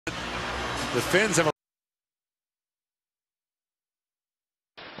The Finns have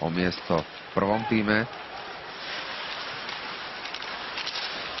o miesto v prvom týme.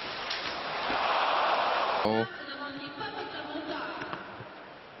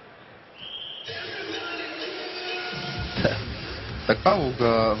 Tak Pavúk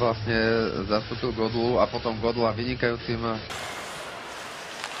vlastne zastúpil Godlu a potom Godla vynikajúcim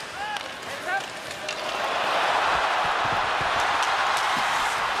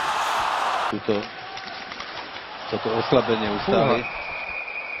toto oslabenie ustali.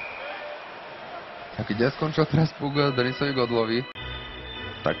 A keď skončil teraz puk Denisovi Godlovi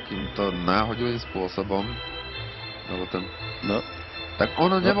takýmto náhodilým spôsobom, lebo ten... No. Tak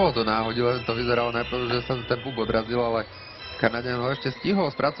ono nebolo to náhodilé, to vyzeralo najprv, že sa ten puk odrazil, ale Kanadian ho ešte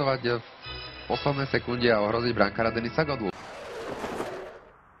stihol spracovať v poslednej sekunde a ohroziť brankára Denisa Godlu.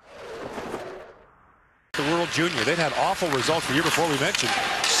 the World Junior. They'd had awful results the year before. We mentioned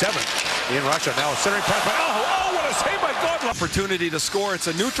 7th in Russia. Now a centering pass by what a save by Godla. Opportunity to score. It's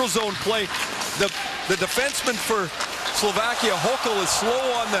a neutral zone play. The defenseman for Slovakia, Hokel, is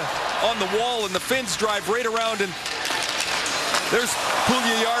slow on the wall, and the Finns drive right around, and there's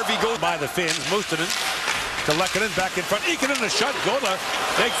Puljujärvi goes by the Finns. Mustonen to Lehkonen, back in front. Ikonen a shot. Godla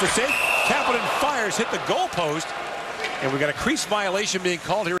makes the save. Kapanen fires, hit the goalpost, and we got a crease violation being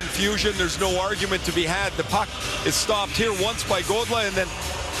called here. Confusion. There's no argument to be had. The puck is stopped here once by Godla, and then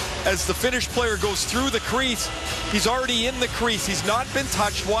as the Finnish player goes through the crease, he's already in the crease. He's not been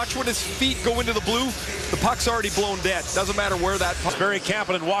touched. Watch when his feet go into the blue. The puck's already blown dead. Doesn't matter where that puck. Barry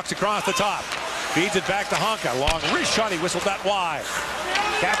Kapanen walks across the top. Feeds it back to Honka. Long wrist shot. He whistled that wide.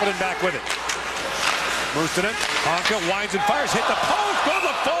 Kapanen back with it. Mustonen. Honka winds and fires. Hit the post.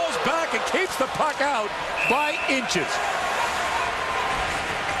 Godla falls back and keeps the puck out by inches.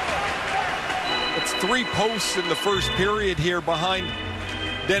 It's 3 posts in the first period here behind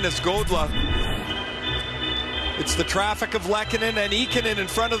Denis Godla. It's the traffic of Lehkonen and Ikonen in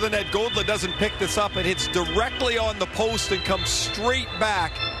front of the net. Godla doesn't pick this up. It hits directly on the post and comes straight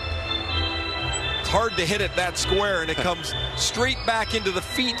back. It's hard to hit it that square, and it comes straight back into the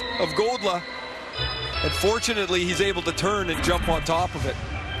feet of Godla. And fortunately, he's able to turn and jump on top of it.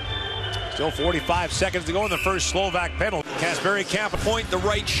 Still 45 seconds to go in the first Slovak penalty. Barry Kapanen Point the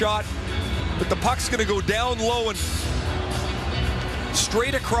right shot, but the puck's going to go down low and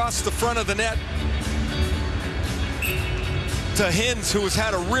straight across the front of the net to Hins, who has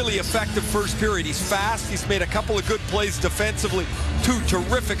had a really effective first period. He's fast. He's made a couple of good plays defensively. 2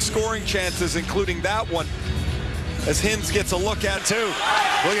 terrific scoring chances, including that one, as Hins gets a look at too.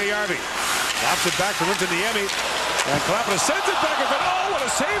 Puljujärvi drops it back to Rintaniemi, and Klappner sends it back. Oh, what a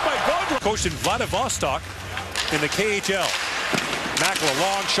save by Godla! Coached in Vladivostok in the KHL. Mackel, a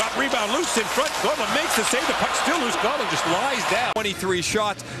long shot, rebound loose in front. Godla makes the save. The puck still loose. Godla just lies down. 23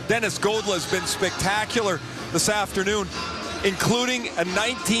 shots. Denis Godla has been spectacular this afternoon, including a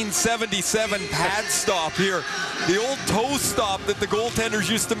 1977 pad stop here. The old toe stop that the goaltenders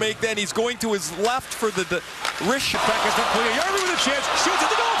used to make then. He's going to his left for the wrist. Back is Puljujärvi with a chance. Shoots at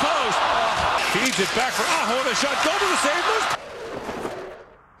the goalpost. Feeds it back for Aho, and a shot. Godla to save this.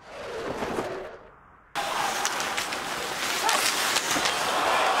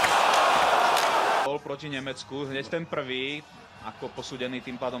 Proti Nemecku, hneď ten prvý, ako posúdený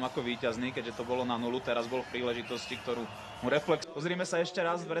tým pádom ako víťazný, keďže to bolo na 0, teraz bol v príležitosti, ktorú mu reflex. Pozrime sa ešte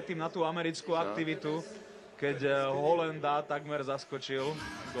raz predtým na tú americkú aktivitu, keď Holenda takmer zaskočil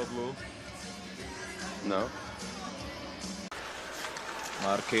Godlu. No.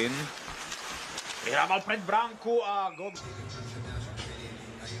 Markin prihrával pred bránku a Godla.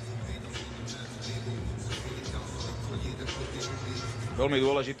 Veľmi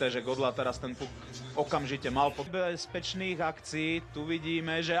dôležité, že Godla teraz ten puk okamžite mal po bezpečných akcií. Tu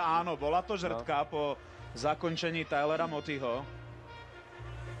vidíme, že áno, bola to žrtka po zakončení Tylera Motyho.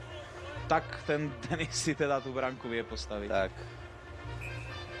 Tak ten Denis si teda tú branku vie postaviť. Tak.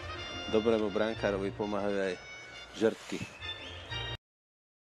 Dobrému brankárovi pomáhajú aj žrtky.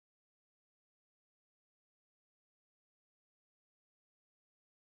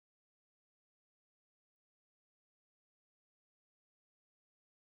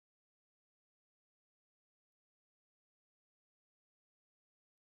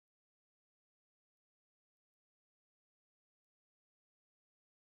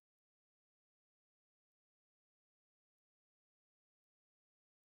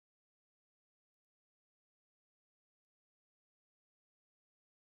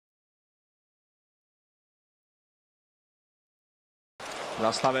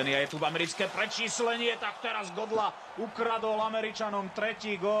 Zastavený a je tu americké prečíslenie, tak teraz Godla ukradol Američanom 3.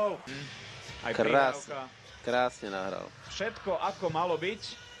 gól. Aj Krásne nahral. Všetko ako malo byť.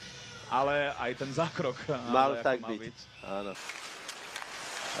 ale aj ten zákrok Mal tak byť. Áno.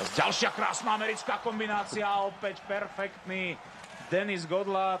 Ďalšia krásna americká kombinácia, opäť perfektný Denis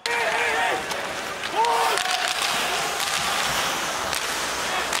Godla.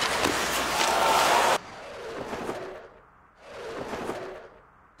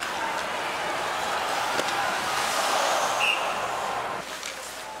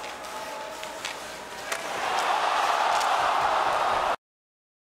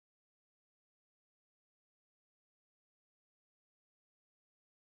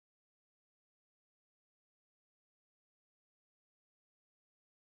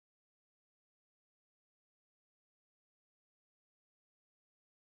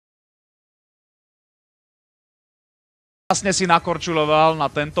 Vlastne si nakorčuloval na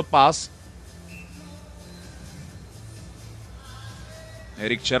tento pas.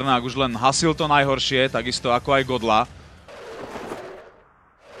 Erik Černák už len hasil to najhoršie, takisto ako aj Godla.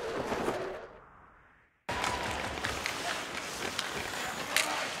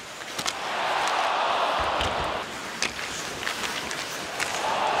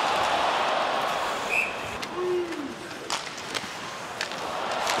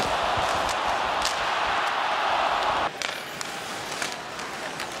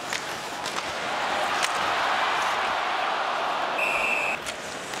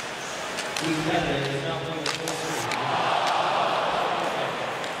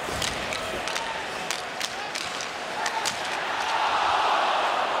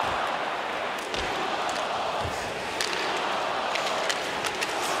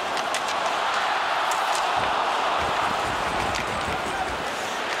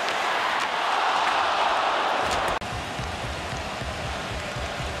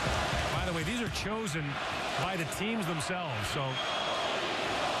 Chosen by the teams themselves, so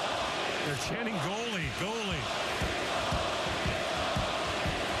they're chanting goalie, goalie.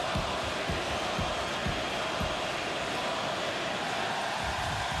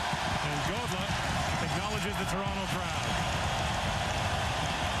 And Godla acknowledges the Toronto crowd.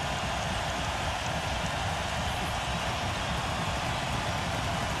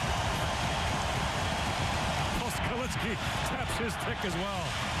 Polskalitsky taps his stick as well.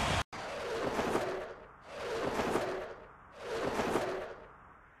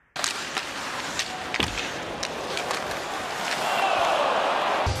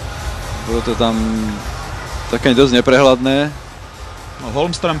 Bolo to tam také dosť neprehľadné. No,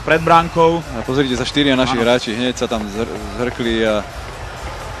 Holmström pred bránkou. A pozrite sa, 4 naši hráči hneď sa tam zhrkli a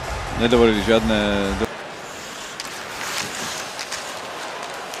nedovolili žiadne...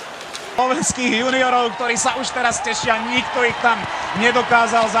 Slovenských juniorov, ktorí sa už teraz tešia, nikto ich tam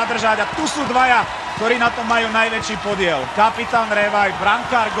nedokázal zadržať. A tu sú dvaja, ktorí na tom majú najväčší podiel. Kapitán Revaj,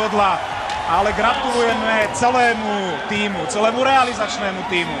 brankár Godla, ale gratulujeme celému tímu, celému realizačnému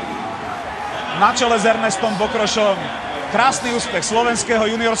tímu. Na čele s Ernestom Bokrošom. Krásny úspech slovenského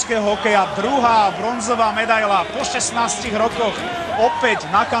juniorského hokeja. Druhá bronzová medaila po 16 rokoch. Opäť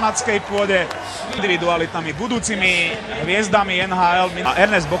na kanadskej pôde. Individualitami, budúcimi hviezdami NHL. A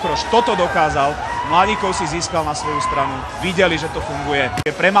Ernest Bokroš toto dokázal. Mladíkov si získal na svoju stranu. Videli, že to funguje.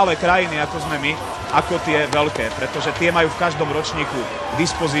 Je pre malé krajiny, ako sme my, ako tie veľké. Pretože tie majú v každom ročníku k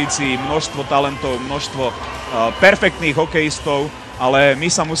dispozícii množstvo talentov, množstvo perfektných hokejistov. Ale my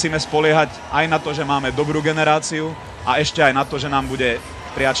sa musíme spoliehať aj na to, že máme dobrú generáciu a ešte aj na to, že nám bude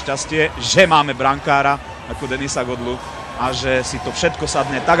prijať šťastie, že máme brankára ako Denisa Godlu a že si to všetko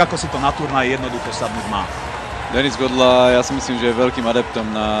sadne tak, ako si to na turnaji jednoducho sadnúť má. Denis Godla, ja si myslím, že je veľkým adeptom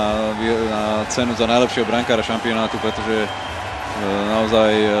na cenu za najlepšieho brankára šampionátu, pretože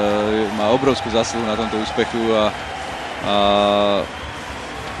naozaj má obrovskú zásluhu na tomto úspechu a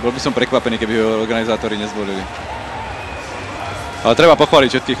bol by som prekvapený, keby ho organizátori nezvolili. Ale treba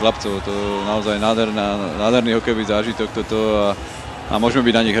pochváliť všetkých chlapcov, to naozaj nádherný hokejový zážitok toto a môžeme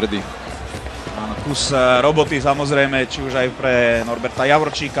byť na nich hrdí. Áno, kus roboty samozrejme, či už aj pre Norberta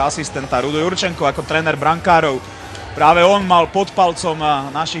Javorčíka, asistenta Rudo Jurčenko ako tréner brankárov. Práve on mal pod palcom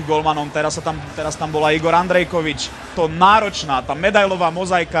našich golmanov, teraz tam bola Igor Andrejkovič. To náročná, tá medailová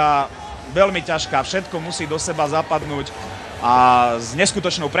mozaika, veľmi ťažká, všetko musí do seba zapadnúť a s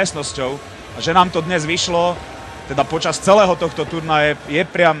neskutočnou presnosťou. Že nám to dnes vyšlo, teda počas celého tohto turnaje, je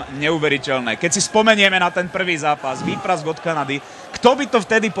priam neuveriteľné. Keď si spomenieme na ten prvý zápas, výprask od Kanady, kto by to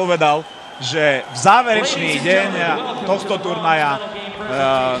vtedy povedal, že v záverečný deň tohto turnaja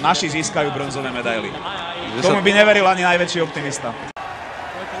naši získajú bronzové medaily. Tomu by neveril ani najväčší optimista.